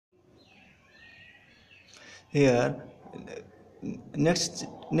Here, next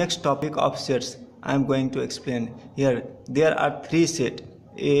topic of sets I am going to explain. Here there are three sets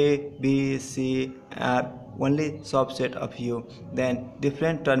A, B, C are only subset of U. Then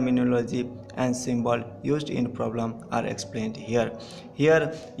different terminology and symbol used in problem are explained here.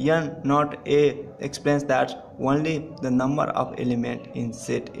 Here N not A explains that only the number of element in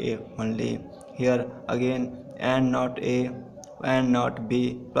set A only. Here again N not A and not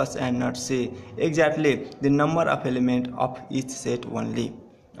B plus and not C, exactly the number of element of each set only.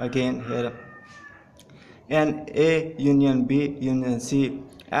 Again here an A union B union C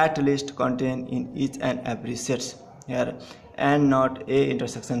at least contain in each and every sets. Here and not A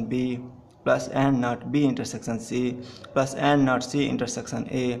intersection B plus and not B intersection C plus and not C intersection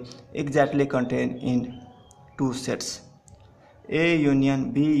A exactly contain in two sets. A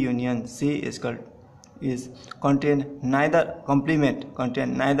union B union C is contain neither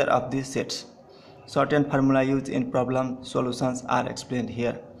of these sets. Certain formula used in problem solutions are explained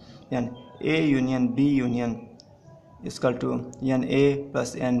here. Then A union B union is equal to NA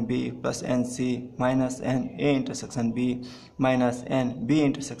plus NB plus NC minus NA intersection B minus NB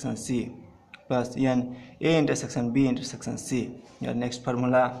intersection C plus NA intersection B intersection C. Your next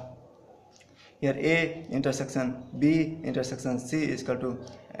formula. Here A intersection B intersection C is equal to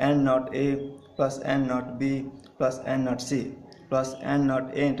N not A plus N not B plus N not C plus N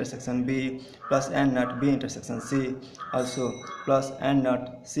not A intersection B plus N not B intersection C, also plus N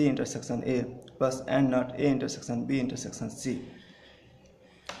not C intersection A plus N not A intersection B intersection C.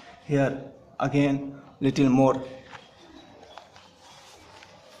 Here again little more.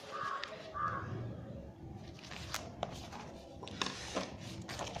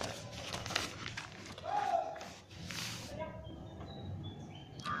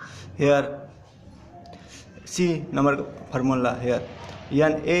 Here C number formula. Here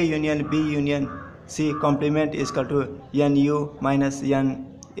N A union B union C complement is equal to NU minus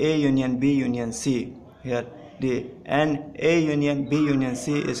N A union B union C. Here the N A union B union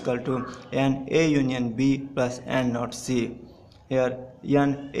C is equal to N A union B plus N not C. Here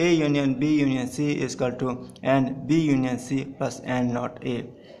N A union B union C is equal to N B union C plus N not A.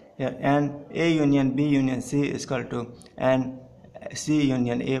 Here N A union B union C is equal to N C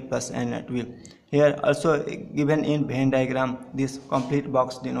union A plus N not B. Here also given in Venn diagram, this complete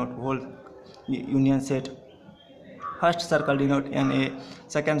box denote whole union set. First circle denote NA,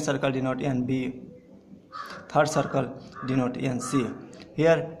 second circle denote NB, third circle denote NC.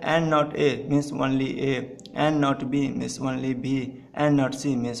 Here N not A means only A, N not B means only B, N not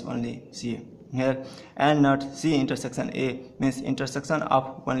C means only C. Here N not C intersection A means intersection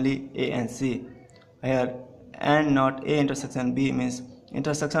of only A and C. Here N not A intersection B means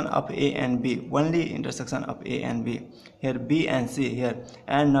intersection of A and B, only intersection of A and B. Here B and C. Here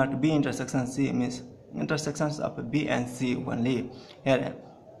N not B intersection C means intersections of B and C only. Here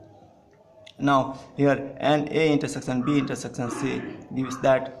now here N A intersection B intersection C gives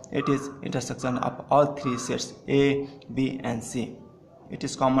that it is intersection of all three sets A, B and C. It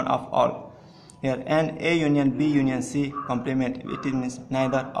is common of all. Here N A union B union C complement, it means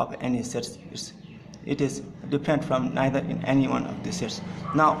neither of any sets. It is different from neither in any one of the sets.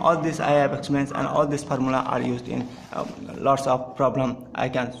 Now all this I have explained and all this formula are used in lots of problem I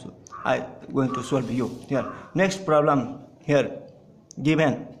going to solve you. Here next problem. Here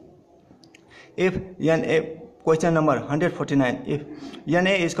given if NA, question number 149, if NA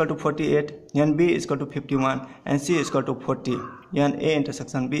is equal to 48, NB is equal to 51 and C is equal to 40, NA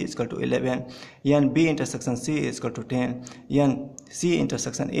intersection B is equal to 11, NB intersection C is equal to 10, NC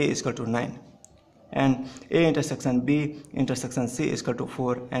intersection A is equal to 9, and A intersection B intersection C is equal to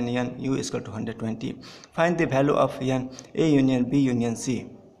 4 and NU is equal to 120. Find the value of A union B union C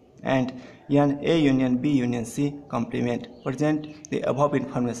and A union B union C complement. Present the above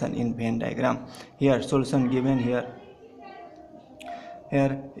information in Venn diagram. Here solution given here.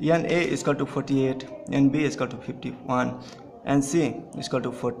 Here NA is equal to 48, NB is equal to 51 and C is equal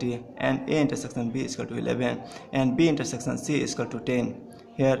to 40 and A intersection B is equal to 11 and B intersection C is equal to 10.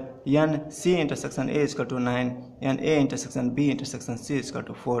 Here NC intersection A is equal to 9 and A intersection B intersection C is equal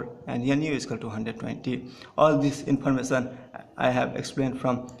to 4 and NU is equal to 120. All this information I have explained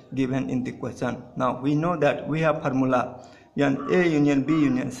from given in the question. Now we know that we have formula NA union B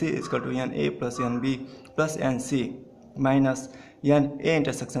union C is equal to NA plus NB plus NC minus NA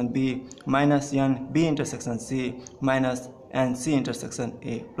intersection B minus NB intersection C minus NC intersection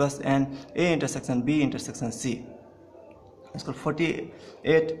A plus NA intersection B intersection C. It's called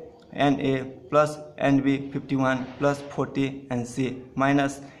 48 NA plus NB 51 plus 40 NC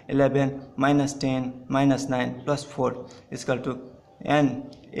minus 11 minus 10 minus 9 plus 4 is equal to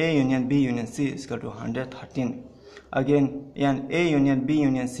N A union B union C is equal to 113. Again, N A union B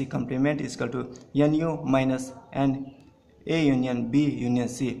union C complement is equal to NU minus N A union B union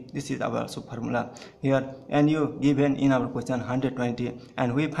C. This is our formula. Here NU given in our question 120,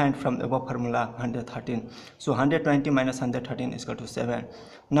 and we find from the above formula 113. So 120 minus 113 is equal to 7.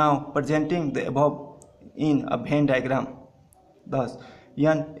 Now presenting the above in a Venn diagram. Thus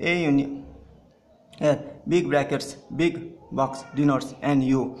N A union, big brackets, big box denotes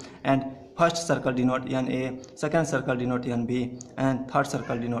NU, and first circle denote NA, second circle denote NB, and third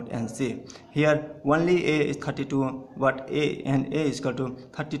circle denote NC. Here only A is 32, but A and A is equal to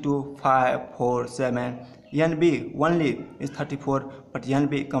 32, 5, 4, 7. NB only is 34, but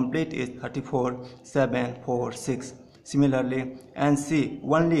NB complete is 34, 7, 4, 6. Similarly, NC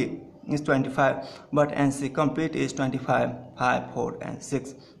only is 25, but NC complete is 25, 5, 4, and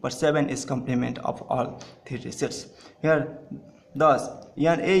 6. But 7 is complement of all three sets. Here, thus,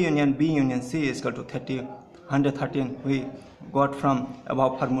 A union B union C is equal to 113. We got from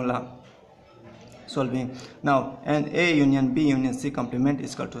above formula solving. Now, A union B union C complement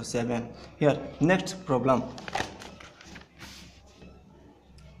is equal to 7. Here, next problem.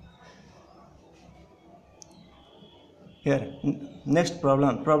 Here, next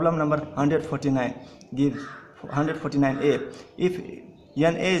problem number 149 gives 149A. If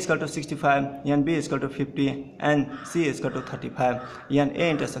NA is equal to 65, NB is equal to 50, and C is equal to 35, NA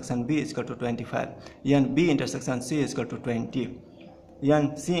intersection B is equal to 25, NB intersection C is equal to 20,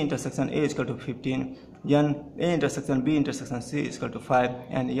 NC intersection A is equal to 15, NA intersection B intersection C is equal to 5,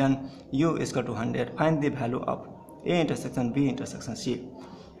 and NU is equal to 100. Find the value of A intersection B intersection C.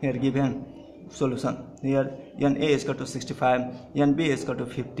 Here given solution. Here NA is equal to 65, NB is equal to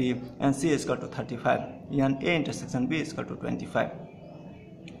 50, and C is equal to 35, NA intersection B is equal to 25,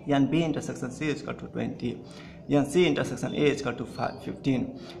 NB intersection C is equal to 20, NC intersection A is equal to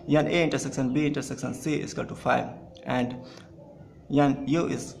 15, NA intersection B intersection C is equal to 5, and NU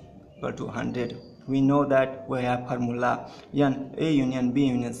is equal to 100. We know that we have formula NA union B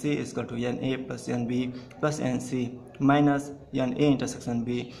union C is equal to NA plus NB plus NC minus NA intersection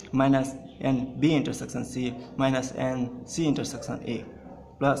B minus NB intersection C minus NC intersection A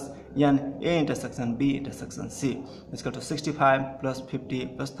plus NA intersection B intersection C is equal to 65 plus 50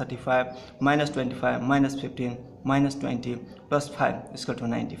 plus 35 minus 25 minus 15 minus 20 plus 5 is equal to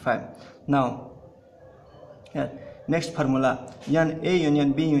 95. Now, next formula, A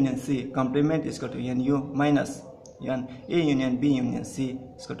union B union C complement is equal to NU minus A union B union C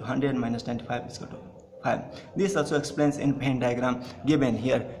is equal to 100 minus 95 is equal to 5. This also explains in Venn diagram given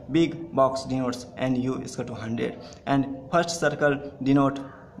here. Big box denotes NU is equal to 100, and first circle denote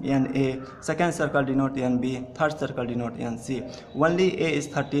NA, second circle denote NB, third circle denote NC. Only A is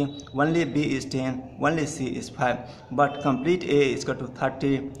 30, only B is 10, only C is 5, but complete A is equal to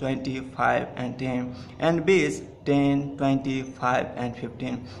 30, 25, and 10, and B is 10, 25, and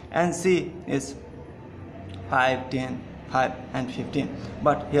 15, and C is 5, 10, 5, and 15.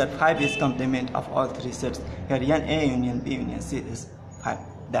 But here 5 is complement of all three sets. Here NA union B union C is 5.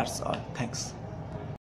 That's all. Thanks.